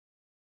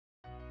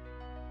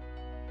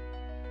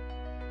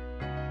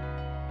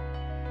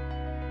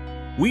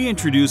We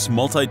introduce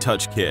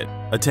Multi-Touch Kit,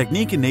 a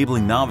technique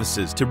enabling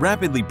novices to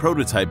rapidly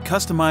prototype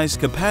customized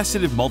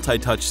capacitive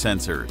multi-touch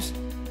sensors.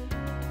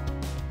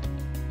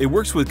 It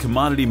works with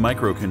commodity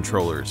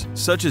microcontrollers,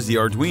 such as the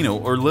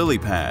Arduino or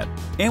LilyPad,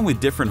 and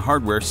with different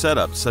hardware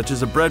setups such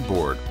as a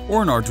breadboard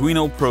or an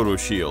Arduino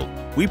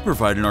ProtoShield. We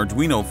provide an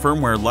Arduino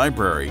firmware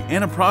library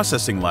and a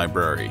processing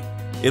library.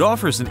 It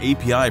offers an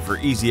API for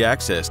easy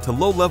access to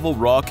low-level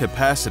raw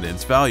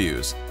capacitance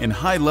values and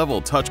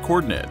high-level touch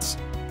coordinates.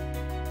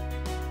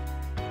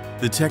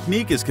 The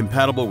technique is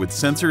compatible with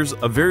sensors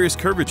of various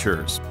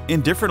curvatures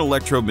in different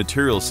electrode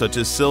materials such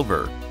as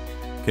silver,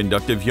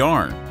 conductive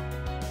yarn,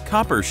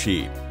 copper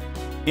sheet,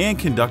 and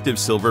conductive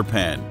silver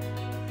pen.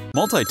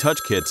 Multi-Touch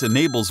Kits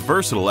enables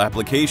versatile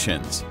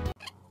applications.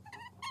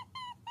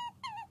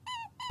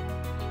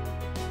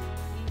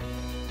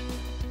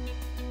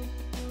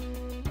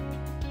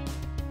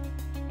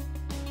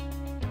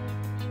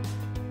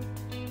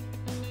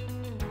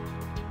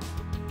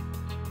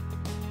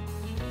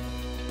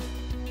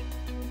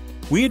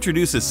 We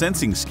introduce a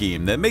sensing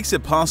scheme that makes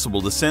it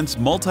possible to sense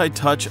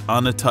multi-touch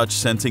on a touch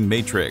sensing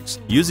matrix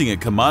using a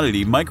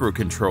commodity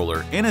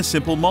microcontroller and a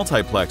simple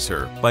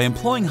multiplexer by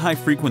employing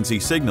high-frequency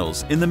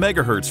signals in the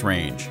megahertz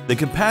range. The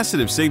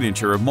capacitive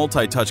signature of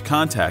multi-touch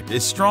contact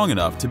is strong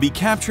enough to be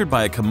captured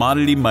by a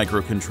commodity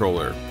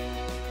microcontroller.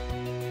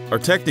 Our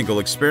technical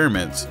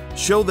experiments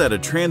show that a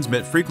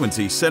transmit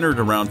frequency centered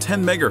around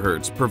 10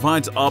 MHz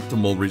provides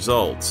optimal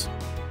results.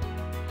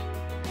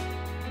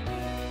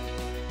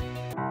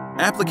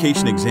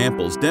 Application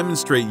examples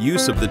demonstrate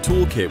use of the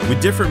toolkit with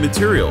different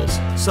materials,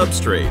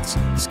 substrates,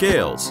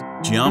 scales,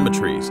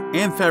 geometries,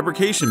 and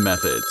fabrication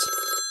methods.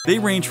 They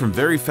range from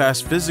very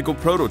fast physical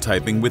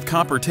prototyping with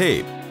copper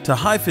tape to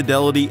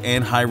high-fidelity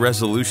and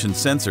high-resolution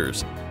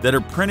sensors that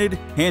are printed,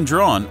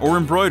 hand-drawn, or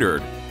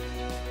embroidered.